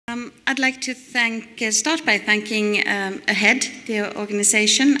I'd like to start by thanking AHEAD, the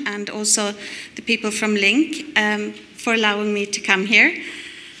organization, and also the people from Link for allowing me to come here.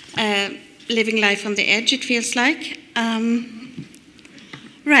 Living life on the edge, it feels like.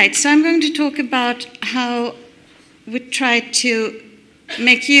 Right, so I'm going to talk about how we try to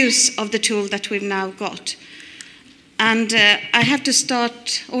make use of the tool that we've now got. And I have to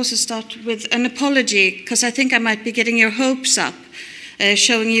also start with an apology, because I think I might be getting your hopes up,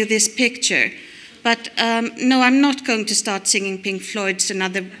 showing you this picture. But no, I'm not going to start singing Pink Floyd's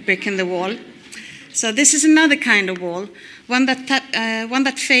Another Brick in the Wall. So this is another kind of wall, one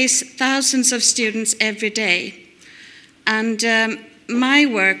that faces thousands of students every day. And my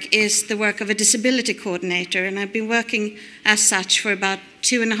work is the work of a disability coordinator, and I've been working as such for about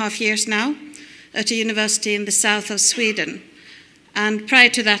 2.5 years now at a university in the south of Sweden. And prior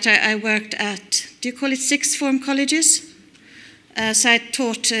to that, I worked at, do you call it sixth form colleges? So I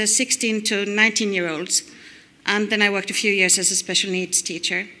taught 16 to 19-year-olds, and then I worked a few years as a special needs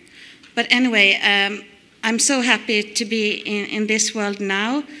teacher. But anyway, I'm so happy to be in this world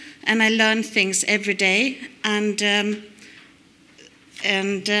now, and I learn things every day. And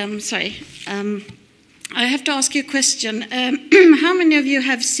I have to ask you a question. How many of you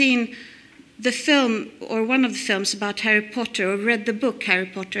have seen the film, or one of the films about Harry Potter, or read the book Harry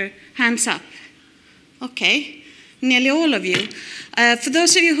Potter? Hands up. Okay, nearly all of you. For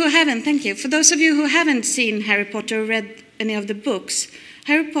those of you who haven't, thank you. For those of you who haven't seen Harry Potter or read any of the books,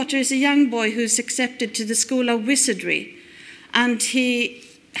 Harry Potter is a young boy who's accepted to the School of Wizardry. And he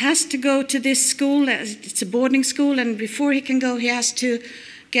has to go to this school. It's a boarding school, and before he can go, he has to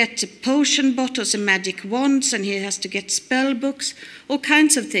get potion bottles and magic wands, and he has to get spell books, all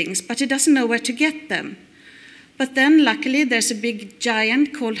kinds of things, but he doesn't know where to get them. But then, luckily, there's a big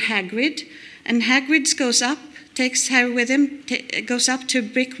giant called Hagrid, and Hagrid goes up, takes Harry with him, goes up to a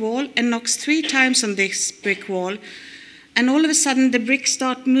brick wall and knocks 3 times on this brick wall, and all of a sudden the bricks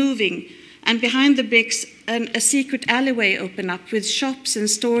start moving, and behind the bricks a secret alleyway open up with shops and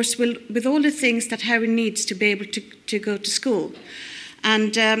stores with all the things that Harry needs to be able to go to school.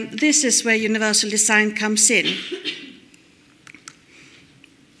 And this is where universal design comes in.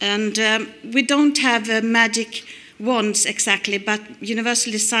 And we don't have magic wands exactly, but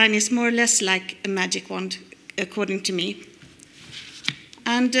universal design is more or less like a magic wand, according to me.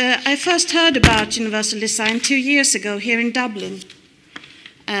 And I first heard about universal design 2 years ago here in Dublin,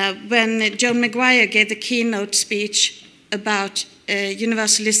 when Joan McGuire gave the keynote speech about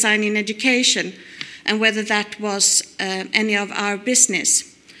universal design in education, and whether that was any of our business.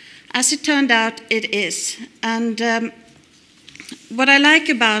 As it turned out, it is. And what I like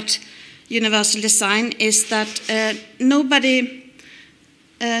about universal design is that nobody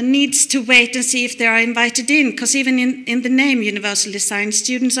needs to wait and see if they are invited in, because even in the name universal design,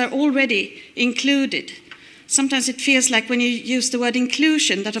 students are already included. Sometimes it feels like when you use the word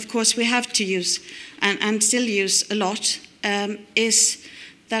inclusion, that of course we have to use and still use a lot, is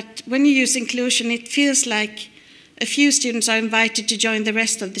that when you use inclusion, it feels like a few students are invited to join the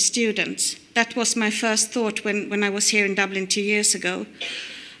rest of the students. That was my first thought when I was here in Dublin 2 years ago.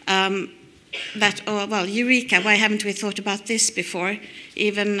 That, oh, well, eureka, why haven't we thought about this before?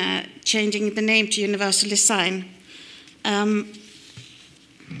 Even changing the name to universal design.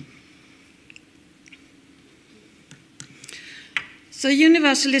 So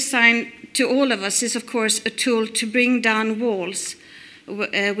universal design to all of us is, of course, a tool to bring down walls,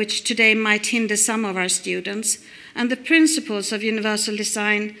 which today might hinder some of our students. And the principles of universal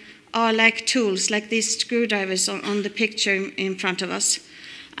design are like tools, like these screwdrivers on the picture in front of us.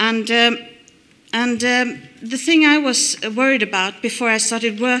 And the thing I was worried about before I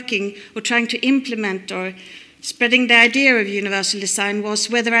started working or trying to implement or spreading the idea of universal design was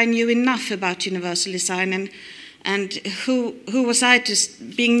whether I knew enough about universal design, and who was I,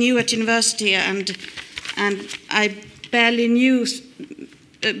 just being new at university, and I barely knew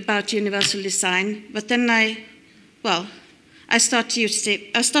about universal design. But then I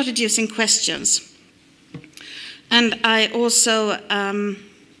started using questions, and I also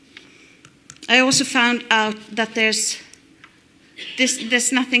found out that there's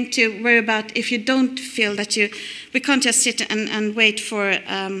nothing to worry about if you don't feel that we can't just sit and wait for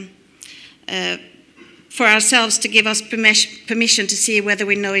ourselves to give us permission to see whether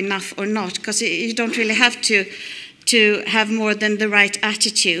we know enough or not, because you don't really have to have more than the right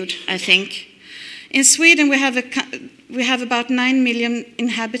attitude, I think. In Sweden, we have about 9 million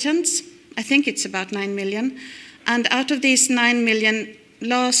inhabitants. I think it's about 9 million. And out of these 9 million,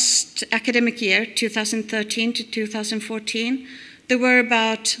 last academic year, 2013 to 2014, there were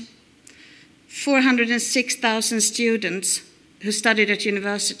about 406,000 students who studied at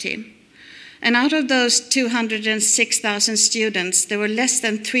university. And out of those 206,000 students, there were less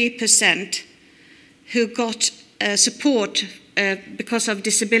than 3% who got support because of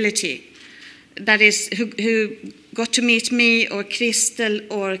disability. That is, who got to meet me or Crystal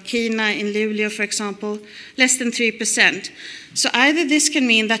or Kina in Luleå, for example, less than 3%. So either this can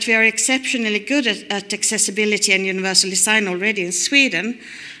mean that we are exceptionally good at accessibility and universal design already in Sweden,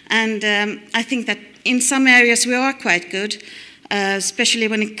 and I think that in some areas we are quite good, especially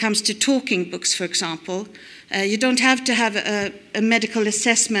when it comes to talking books, for example. You don't have to have a medical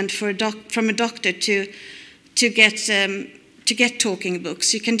assessment from a doctor to get talking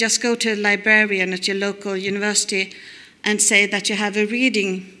books. You can just go to a librarian at your local university and say that you have a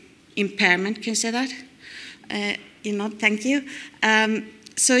reading impairment. Can you say that? You know, thank you.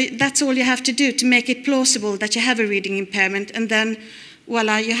 So that's all you have to do to make it plausible that you have a reading impairment, and then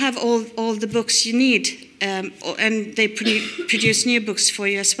voila, you have all the books you need, and they produce new books for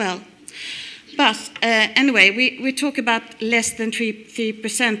you as well. But anyway, we talk about less than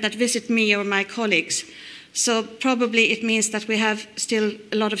 3% that visit me or my colleagues. So probably it means that we have still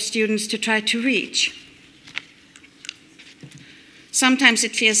a lot of students to try to reach. Sometimes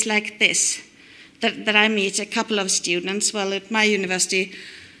it feels like this, that I meet a couple of students. Well, at my university,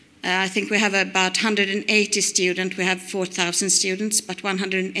 I think we have about 180 students. We have 4,000 students, but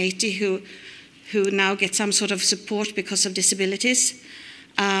 180 who now get some sort of support because of disabilities.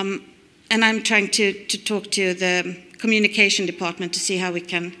 And I'm trying to talk to the communication department to see how we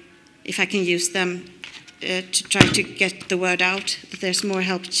can, if I can use them to try to get the word out that there's more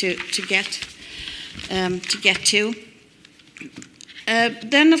help to get to.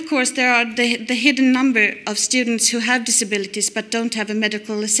 Then, of course, there are the hidden number of students who have disabilities but don't have a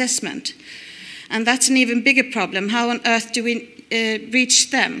medical assessment. And that's an even bigger problem. How on earth do we reach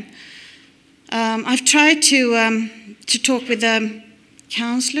them? I've tried to talk with the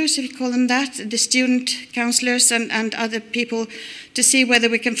counselors, if you call them that, the student counselors and other people, to see whether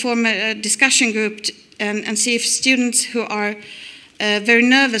we can form a discussion group and see if students who are very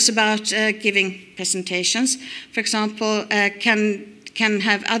nervous about giving presentations, for example, can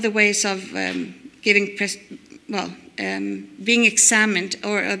have other ways of being examined,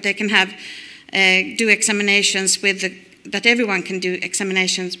 or they can have do examinations with that everyone can do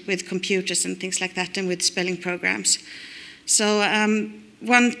examinations with computers and things like that, and with spelling programs. So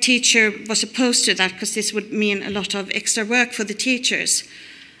one teacher was opposed to that because this would mean a lot of extra work for the teachers.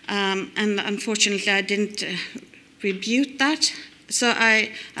 And unfortunately, I didn't rebut that. So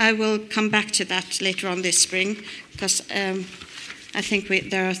I will come back to that later on this spring, because I think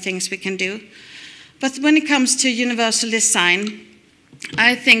there are things we can do. But when it comes to universal design,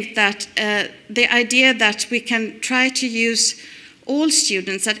 I think that the idea that we can try to use all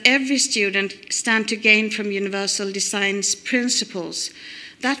students, that every student stand to gain from universal design's principles,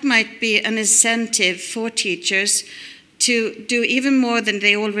 that might be an incentive for teachers to do even more than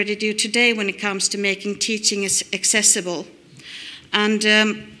they already do today when it comes to making teaching accessible. And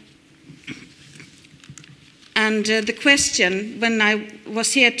the question, when I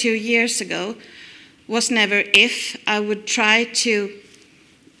was here 2 years ago, was never if. I would try to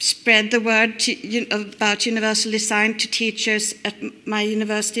spread the word about universal design to teachers at my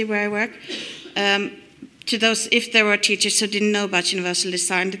university where I work, to those, if there were teachers who didn't know about universal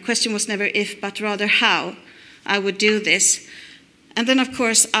design. The question was never if, but rather how I would do this. And then, of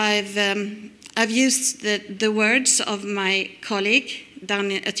course, I've used the words of my colleague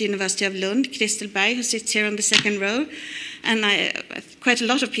down at the University of Lund, Crystal Berg, who sits here on the second row. And quite a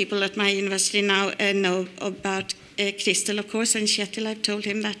lot of people at my university now know about Crystal, of course, and Kjetil, I've told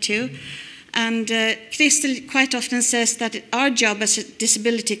him that too. And Crystal quite often says that our job as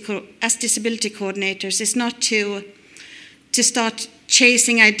disability coordinators is not to start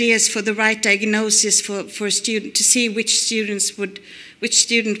chasing ideas for the right diagnosis for a student, to see which student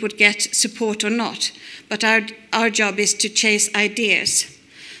would get support or not. But our job is to chase ideas.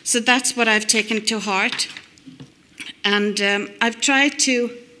 So that's what I've taken to heart. And I've tried to,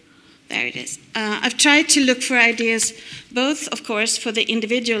 there it is. I've tried to look for ideas, both, of course, for the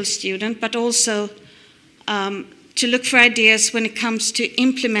individual student, but also to look for ideas when it comes to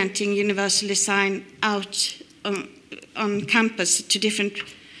implementing universal design out on campus to different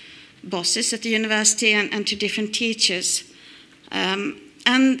bosses at the university and to different teachers.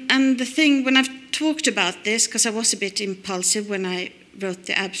 And the thing, when I've talked about this, because I was a bit impulsive when I wrote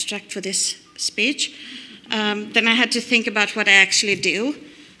the abstract for this speech, then I had to think about what I actually do.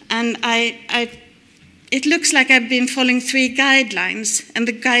 And it looks like I've been following 3 guidelines, and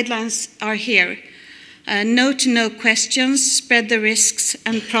the guidelines are here. No to no questions, spread the risks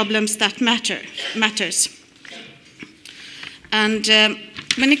and problems that matters. And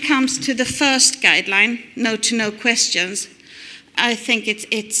when it comes to the first guideline, no to no questions, I think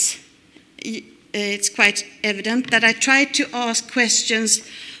it's quite evident that I try to ask questions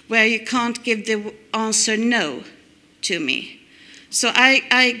where you can't give the answer no to me. So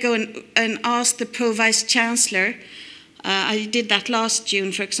I go and ask the Pro-Vice Chancellor. I did that last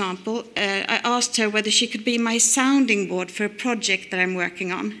June, for example. I asked her whether she could be my sounding board for a project that I'm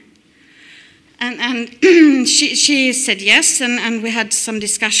working on. And she said yes, and we had some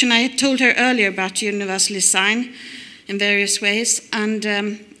discussion. I had told her earlier about universal design in various ways. And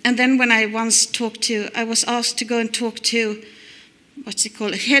then when I once I was asked to go and talk to, what's it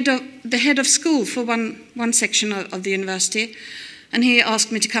called, the head of school for one section of the university. And he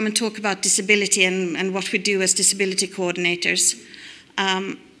asked me to come and talk about disability and what we do as disability coordinators.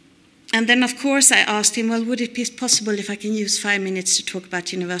 And then, of course, I asked him, well, would it be possible if I can use 5 minutes to talk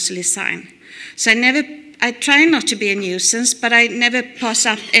about universal design? So I try not to be a nuisance, but I never pass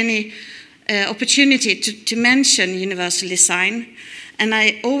up any opportunity to mention universal design. And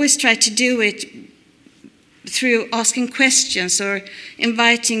I always try to do it through asking questions or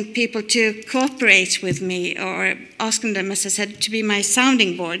inviting people to cooperate with me or asking them, as I said, to be my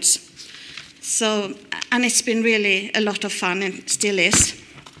sounding boards. So, and it's been really a lot of fun and still is.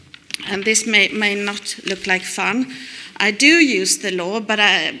 And this may not look like fun. I do use the law, but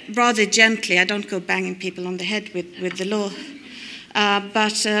rather gently. I don't go banging people on the head with the law.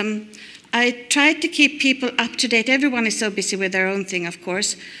 But I try to keep people up to date. Everyone is so busy with their own thing, of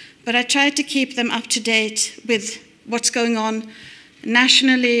course. But I try to keep them up to date with what's going on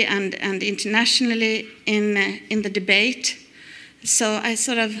nationally and internationally in the debate. So I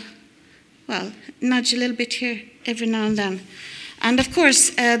sort of, well, nudge a little bit here every now and then. And of course,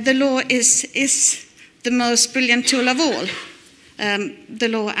 the law is the most brilliant tool of all, the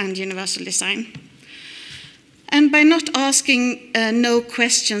law and universal design. And by not asking no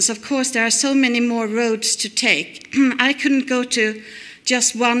questions, of course, there are so many more roads to take. I couldn't go to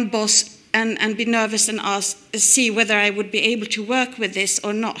just one boss and be nervous and see whether I would be able to work with this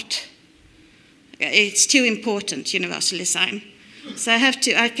or not. It's too important, universal design. So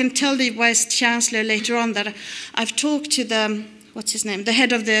I can tell the Vice Chancellor later on that I've talked to the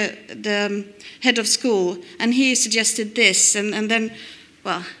head of the head of school, and he suggested this, and then,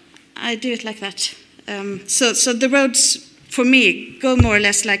 well, I do it like that. So the roads for me go more or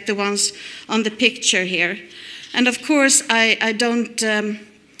less like the ones on the picture here. And of course, I don't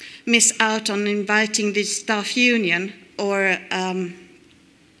miss out on inviting the staff union or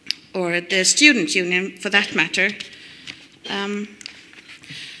the student union, for that matter. And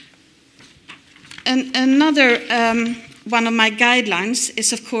another one of my guidelines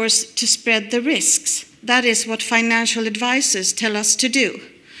is, of course, to spread the risks. That is what financial advisors tell us to do.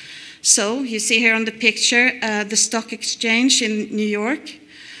 So you see here on the picture the stock exchange in New York.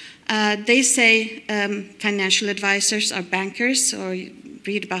 They say financial advisors are bankers, or you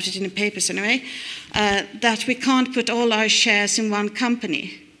read about it in the papers anyway, that we can't put all our shares in one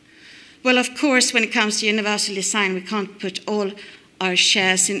company. Well, of course, when it comes to universal design, we can't put all our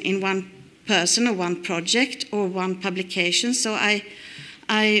shares in one person or one project or one publication. So I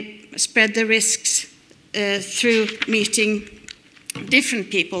spread the risks through meeting different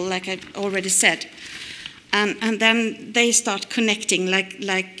people, like I already said. And then they start connecting, like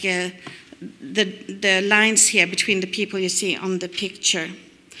the lines here between the people you see on the picture.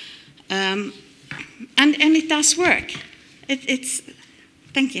 And it does work. It's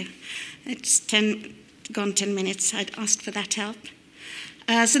thank you. It's gone 10 minutes. I'd asked for that help.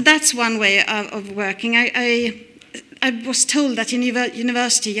 So that's one way of working. I was told that in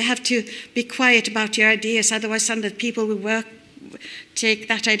university you have to be quiet about your ideas, otherwise some of the people will take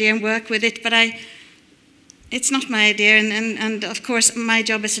that idea and work with it. But it's not my idea, and of course my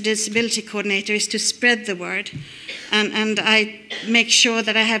job as a disability coordinator is to spread the word, and I make sure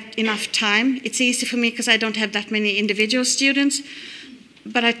that I have enough time. It's easy for me because I don't have that many individual students,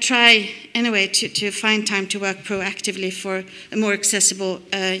 but I try anyway to find time to work proactively for a more accessible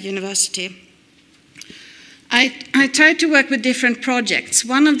university. I try to work with different projects.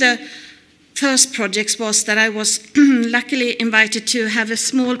 One of the first projects was that I was luckily invited to have a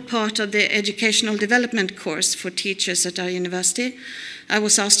small part of the educational development course for teachers at our university. I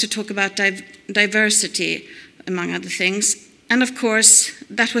was asked to talk about diversity, among other things. And of course,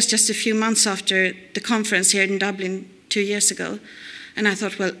 that was just a few months after the conference here in Dublin 2 years ago. And I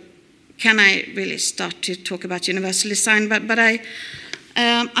thought, well, can I really start to talk about universal design? But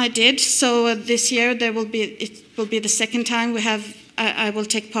I did. So this year it will be the second time I will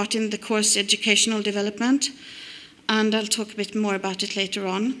take part in the course Educational Development, and I'll talk a bit more about it later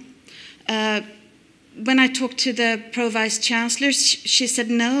on. when I talked to the Pro-Vice-Chancellor, she said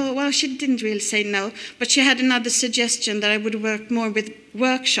no. Well, she didn't really say no, but she had another suggestion that I would work more with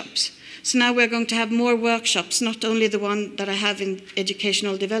workshops. So now we're going to have more workshops, not only the one that I have in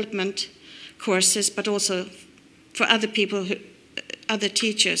educational development courses, but also for other people, other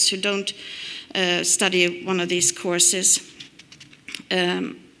teachers who don't study one of these courses.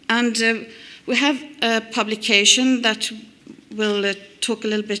 We have a publication that will talk a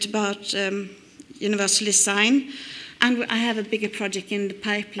little bit about universal design, and I have a bigger project in the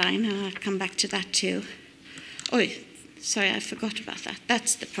pipeline, and I'll come back to that too. Oh, sorry, I forgot about that.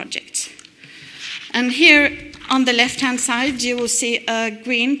 That's the project. And here on the left-hand side, you will see a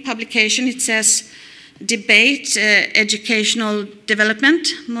green publication. It says debate, educational development,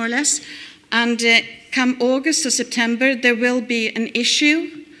 more or less. And come August or September, there will be an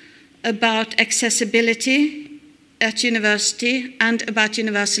issue about accessibility at university and about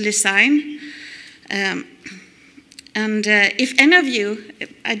universal design. If any of you,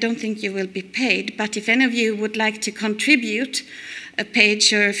 I don't think you will be paid, but if any of you would like to contribute a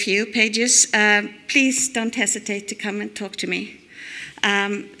page or a few pages, please don't hesitate to come and talk to me.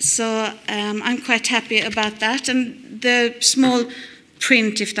 I'm quite happy about that. And the small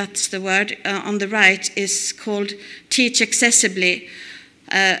print, if that's the word, on the right is called Teach Accessibly,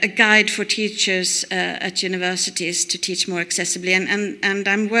 a guide for teachers at universities to teach more accessibly. And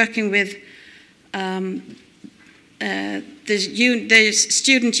I'm working with the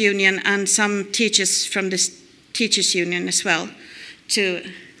student union and some teachers from the teachers union as well to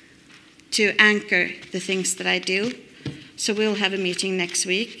anchor the things that I do. So we'll have a meeting next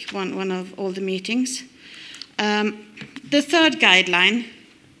week, one of all the meetings. The third guideline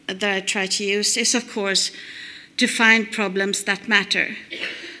that I try to use is, of course, to find problems that matter.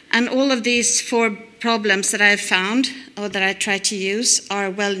 And all of these 4 problems that I've found, or that I try to use, are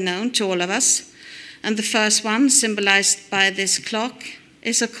well known to all of us. And the first one, symbolized by this clock,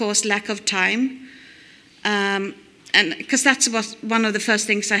 is, of course, lack of time. And because that's one of the first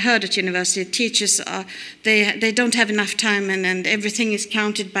things I heard at university. Teachers, they don't have enough time, and everything is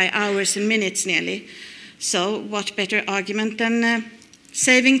counted by hours and minutes nearly. So what better argument than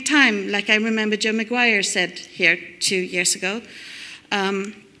saving time, like I remember Joan McGuire said here 2 years ago.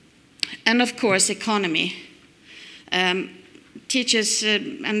 And of course, economy. Teachers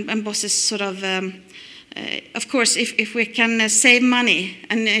and bosses sort of course, if we can save money,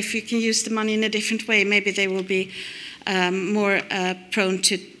 and if we can use the money in a different way, maybe they will be more prone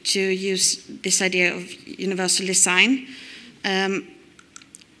to use this idea of universal design.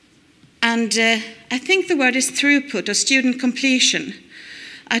 I think the word is throughput, or student completion.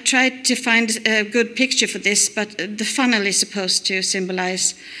 I tried to find a good picture for this, but the funnel is supposed to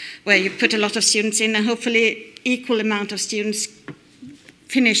symbolize where you put a lot of students in, and hopefully equal amount of students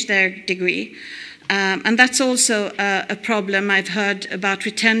finish their degree. And that's also a problem I've heard about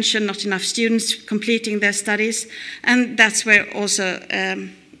retention, not enough students completing their studies, and that's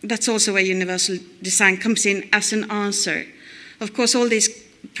also where universal design comes in as an answer. Of course, all these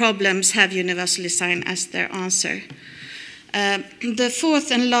problems have universal design as their answer. The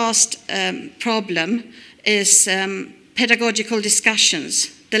fourth and last problem is pedagogical discussions,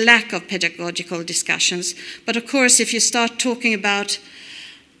 the lack of pedagogical discussions. But of course, if you start talking about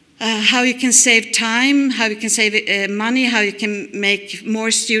how you can save time, how you can save money, how you can make more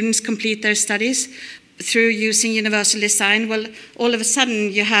students complete their studies through using universal design, well, all of a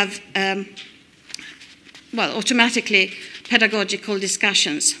sudden you have, automatically pedagogical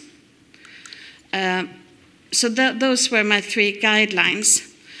discussions. So those were my 3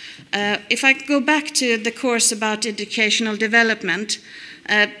 guidelines. If I go back to the course about educational development,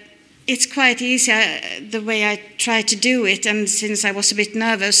 it's quite easy the way I try to do it, and since I was a bit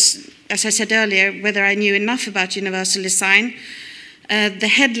nervous, as I said earlier, whether I knew enough about universal design, the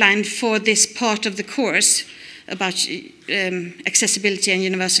headline for this part of the course about accessibility and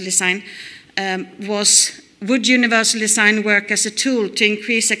universal design was, would universal design work as a tool to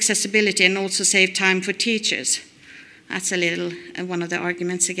increase accessibility and also save time for teachers? That's a little one of the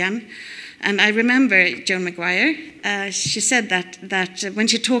arguments again. And I remember Joan McGuire, she said that when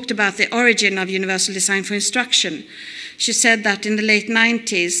she talked about the origin of universal design for instruction, she said that in the late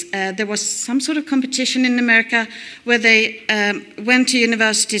 90s, there was some sort of competition in America where they went to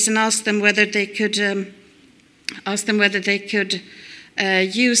universities and asked them whether they could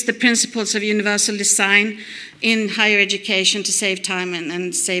use the principles of universal design in higher education to save time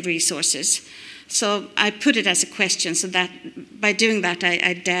and save resources. So I put it as a question, so that by doing that,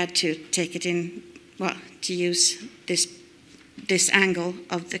 I dared to take it in, well, to use this angle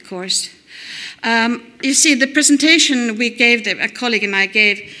of the course. You see, the presentation we gave, a colleague and I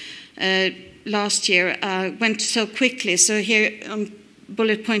gave last year went so quickly. So here on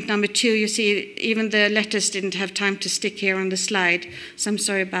bullet point number 2, you see even the letters didn't have time to stick here on the slide. So I'm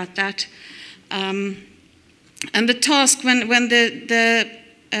sorry about that. And the task, when the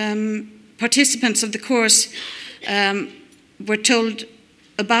participants of the course were told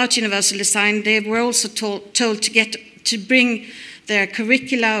about universal design, they were also told to bring their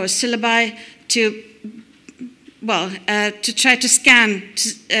curricula or syllabi to try to scan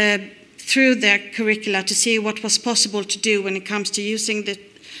through their curricula to see what was possible to do when it comes to using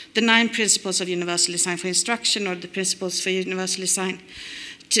the 9 principles of universal design for instruction, or the principles for universal design,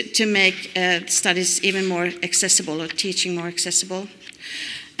 to make studies even more accessible, or teaching more accessible.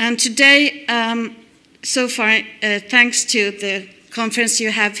 And today, so far, thanks to the conference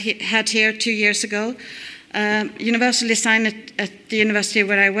you have had here 2 years ago, universal design at the university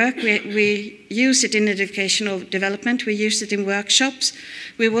where I work, we use it in educational development, we use it in workshops.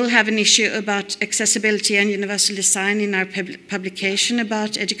 We will have an issue about accessibility and universal design in our publication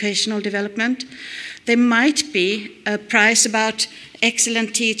about educational development. There might be a prize about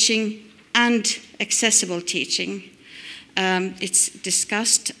excellent teaching and accessible teaching. It's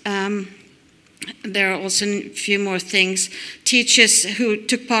discussed. There are also a few more things. Teachers who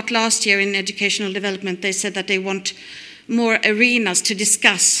took part last year in educational development, they said that they want more arenas to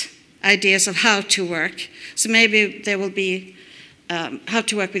discuss ideas of how to work. So maybe there will be how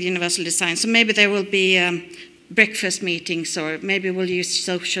to work with universal design. So maybe there will be breakfast meetings, or maybe we'll use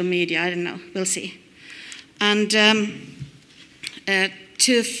social media. I don't know. We'll see. And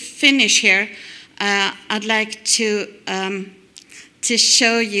to finish here, I'd like to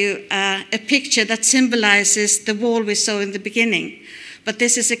show you a picture that symbolizes the wall we saw in the beginning. But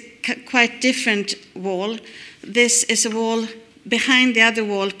this is a quite different wall. This is a wall behind the other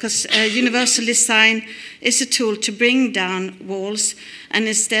wall, because universal design is a tool to bring down walls and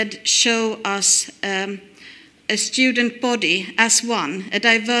instead show us a student body as one, a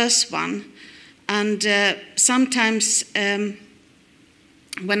diverse one. And sometimes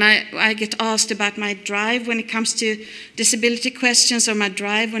when I get asked about my drive when it comes to disability questions, or my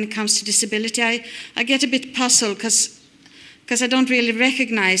drive when it comes to disability, I get a bit puzzled because I don't really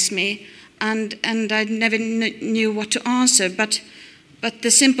recognize me, and I never knew what to answer. But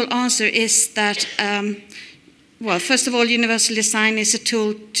the simple answer is that, well, first of all, universal design is a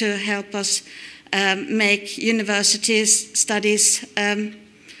tool to help us make universities studies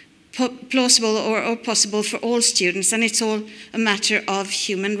plausible or possible for all students, and it's all a matter of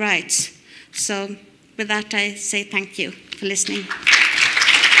human rights. So with that, I say thank you for listening.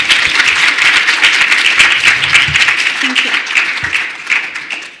 Thank you.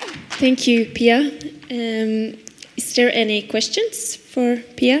 Thank you, Pia. Is there any questions for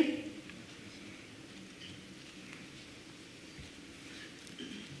Pia?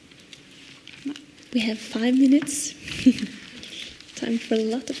 We have 5 minutes. Time for a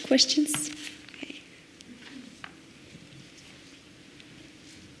lot of questions.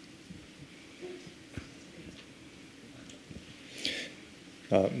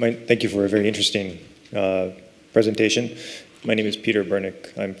 Thank you for a very interesting presentation. My name is Peter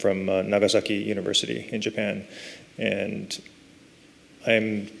Bernick. I'm from Nagasaki University in Japan, and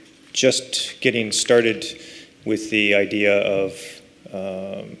I'm just getting started with the idea of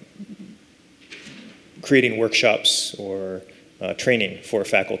creating workshops or training for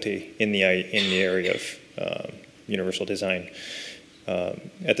faculty in the area of universal design.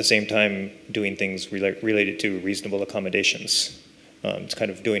 At the same time, doing things related to reasonable accommodations. It's kind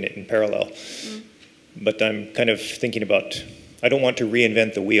of doing it in parallel. Mm. But I'm kind of thinking about, I don't want to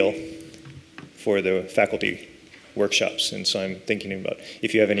reinvent the wheel for the faculty workshops, and so I'm thinking about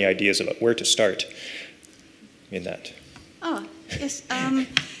if you have any ideas about where to start in that. Oh, yes.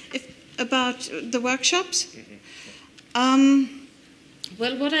 About the workshops? Mm-hmm.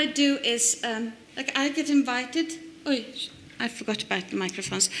 Well, what I do is, like, I get invited. Oh, I forgot about the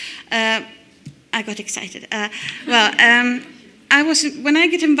microphones. I got excited. When I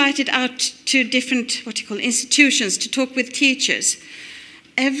get invited out to different, institutions to talk with teachers,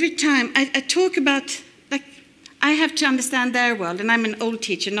 every time I talk about, like, I have to understand their world, and I'm an old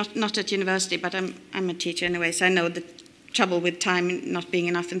teacher, not at university, but I'm a teacher anyway, so I know the trouble with time not being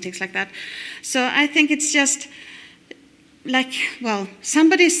enough and things like that. So I think it's just like, well,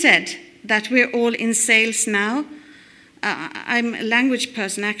 somebody said that we're all in sales now. I'm a language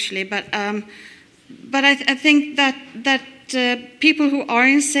person actually, but I think that people who are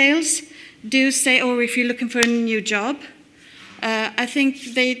in sales do say, or if you're looking for a new job, I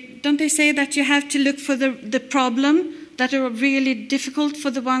think don't they say that you have to look for the problem that are really difficult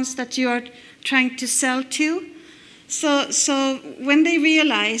for the ones that you are trying to sell to. So when they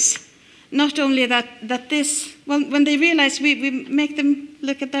realize not only that this, well, when they realize we make them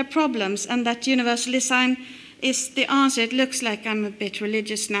look at their problems and that universal design is the answer. It looks like I'm a bit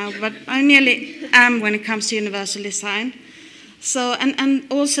religious now, but I nearly am when it comes to universal design. So, and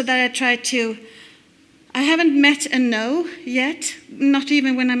also that I haven't met a no yet, not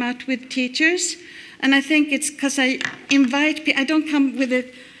even when I'm out with teachers. And I think it's because I invite people, I don't come with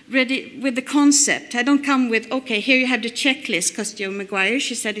the concept. I don't come with, okay, here you have the checklist, because Joan McGuire,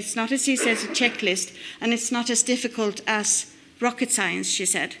 she said it's not as easy as a checklist, and it's not as difficult as rocket science, she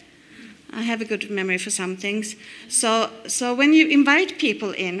said. I have a good memory for some things. So when you invite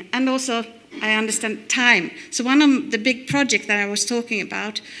people in, and also I understand time. So one of the big projects that I was talking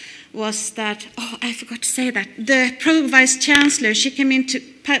about was that, oh, I forgot to say that, the Pro Vice Chancellor, she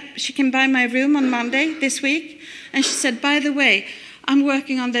came by my room on Monday this week, and she said, by the way, I'm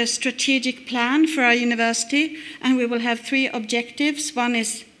working on the strategic plan for our university, and we will have 3 objectives. One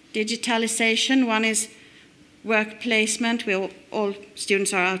is digitalization, one is work placement. All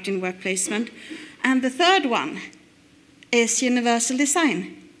students are out in work placement. And the third one is universal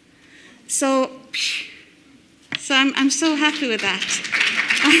design. So I'm so happy with that.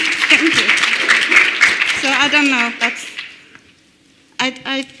 Thank you. So I don't know,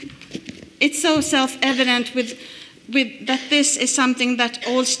 it's so self-evident with that this is something that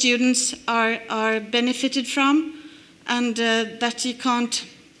all students are benefited from, and that you can't.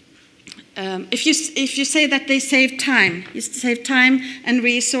 If you say that they save time, you save time and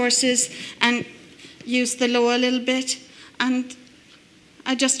resources, and use the law a little bit, and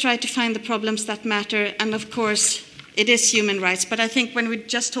I just try to find the problems that matter, and of course it is human rights, but I think when we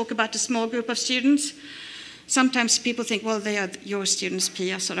just talk about a small group of students, sometimes people think, well, they are your students,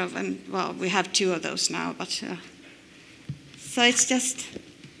 Pia, sort of, and well, we have 2 of those now, but so it's just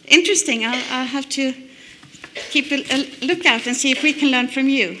interesting. I'll have to keep a lookout and see if we can learn from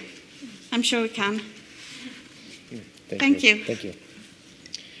you. I'm sure we can. Thank you. Thank you.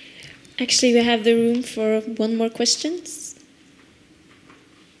 Actually, we have the room for one more question.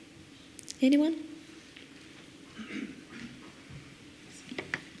 Anyone?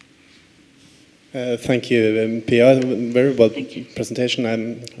 Thank you, Pia. Very well presentation. I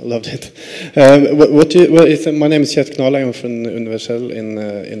loved it. My name is Kjetil Knal. I'm from Universell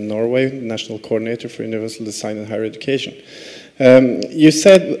in Norway, National Coordinator for Universal Design in Higher Education. You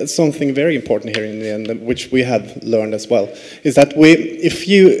said something very important here in the end, which we have learned as well, is that if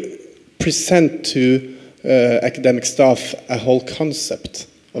you present to academic staff a whole concept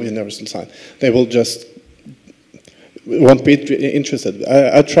of universal design, they will just won't be interested.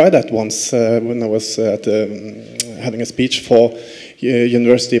 I tried that once when I was having a speech for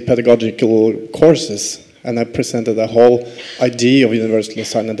university pedagogical courses, and I presented a whole idea of universal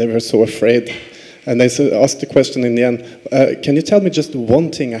design, and they were so afraid. And they asked the question in the end, can you tell me just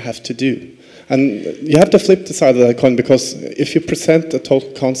one thing I have to do? And you have to flip the side of that coin, because if you present a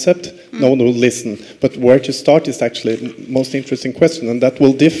total concept, no one will listen. But where to start is actually the most interesting question, and that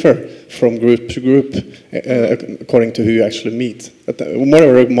will differ from group to group according to who you actually meet. More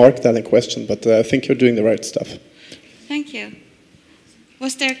a remark than a question, but I think you're doing the right stuff. Thank you.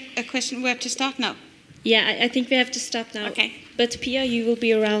 Was there a question where to start now? Yeah, I think we have to stop now. Okay. But Pia, you will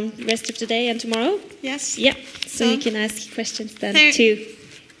be around the rest of the day and tomorrow? Yes. Yeah, so you can ask questions then too.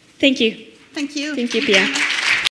 Thank you. Thank you. Thank you, Pia.